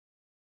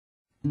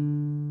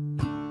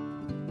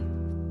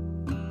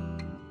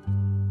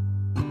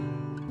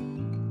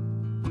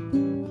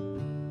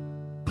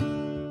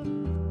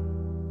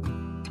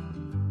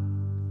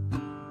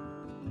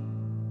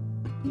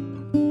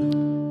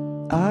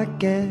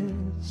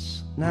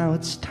guess now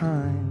it's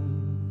time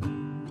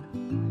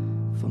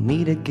for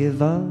me to give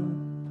up.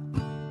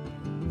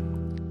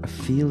 I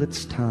feel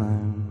it's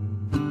time.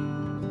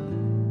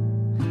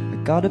 I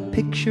got a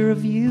picture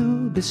of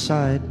you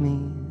beside me,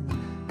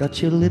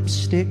 got your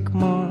lipstick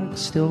mark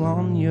still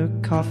on your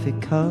coffee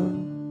cup.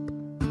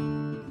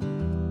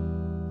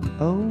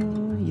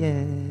 Oh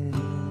yeah,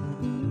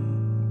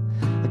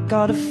 I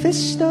got a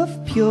fist of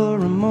pure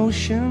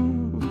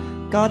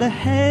emotion, got a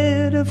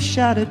head of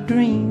shattered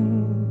dreams.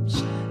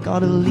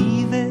 Gotta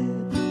leave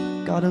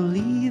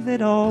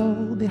it all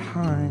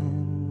behind.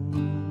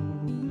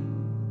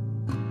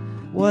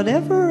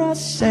 Whatever I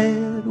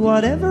said,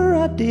 whatever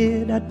I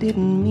did, I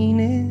didn't mean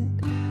it.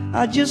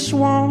 I just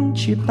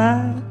want you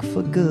back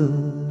for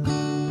good.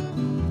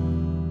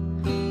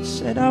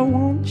 Said I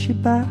want you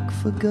back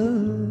for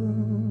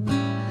good.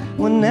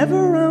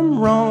 Whenever I'm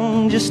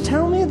wrong, just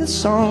tell me the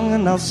song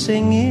and I'll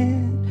sing it.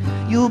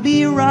 You'll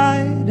be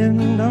right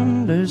and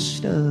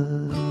understood.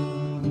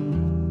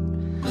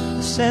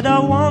 Said I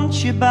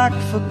want you back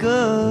for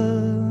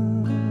good.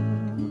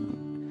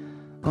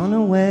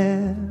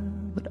 Unaware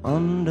but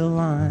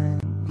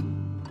underlined,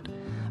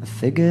 I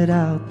figured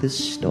out this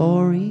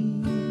story,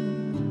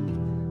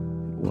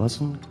 it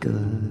wasn't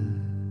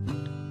good.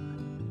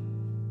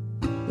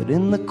 But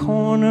in the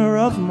corner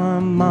of my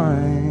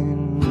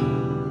mind,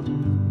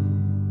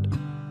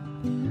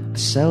 I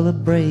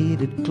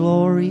celebrated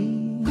glory,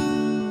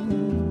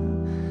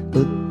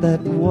 but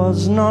that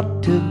was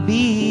not to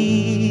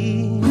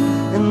be.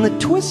 In the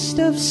twist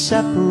of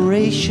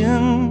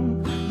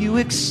separation, you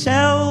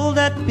excelled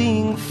at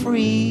being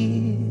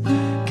free.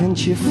 Can't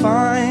you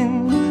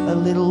find a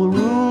little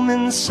room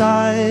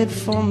inside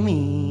for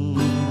me?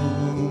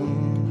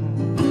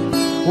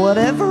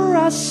 Whatever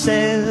I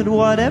said,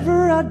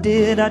 whatever I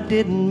did, I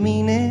didn't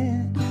mean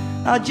it.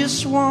 I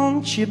just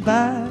want you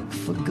back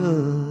for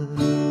good.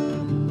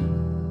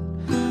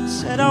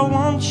 Said I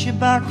want you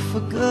back for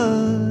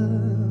good.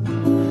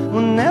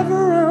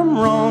 Whenever I'm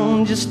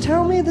wrong, just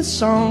tell me the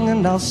song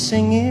and I'll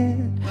sing it.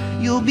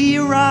 You'll be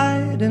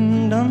right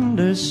and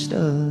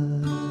understood.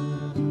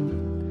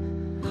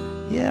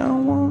 Yeah, I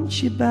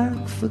want you back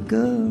for good,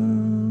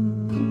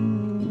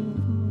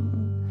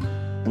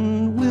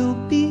 and we'll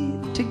be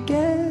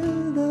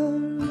together.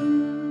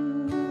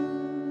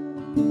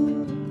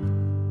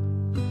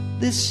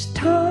 This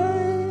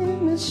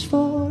time is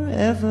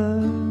forever.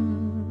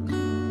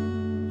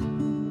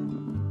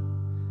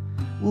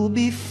 We'll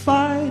be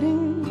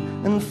fighting,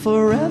 and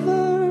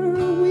forever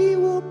we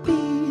will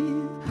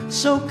be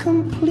so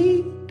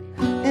complete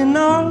in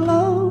our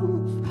love.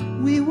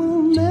 We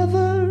will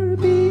never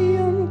be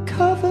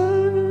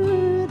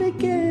uncovered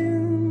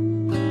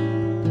again.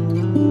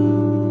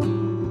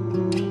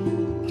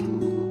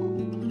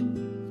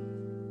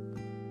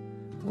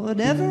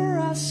 Whatever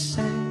I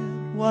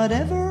said,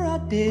 whatever I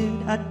did,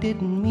 I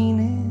didn't mean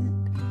it.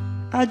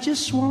 I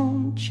just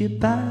want you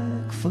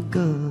back for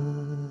good.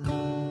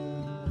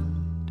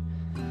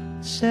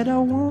 Said I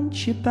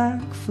want you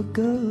back for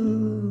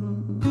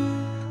good.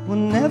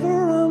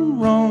 Whenever I'm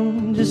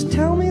wrong, just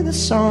tell me the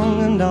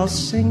song and I'll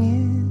sing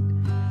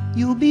it.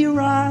 You'll be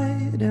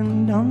right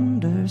and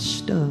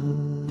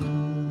understood.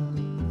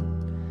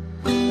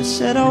 I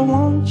said I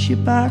want you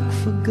back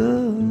for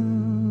good.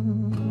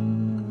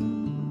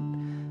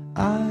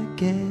 I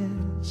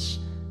guess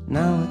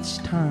now it's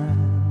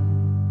time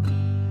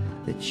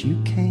that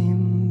you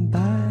came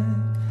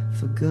back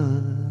for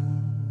good.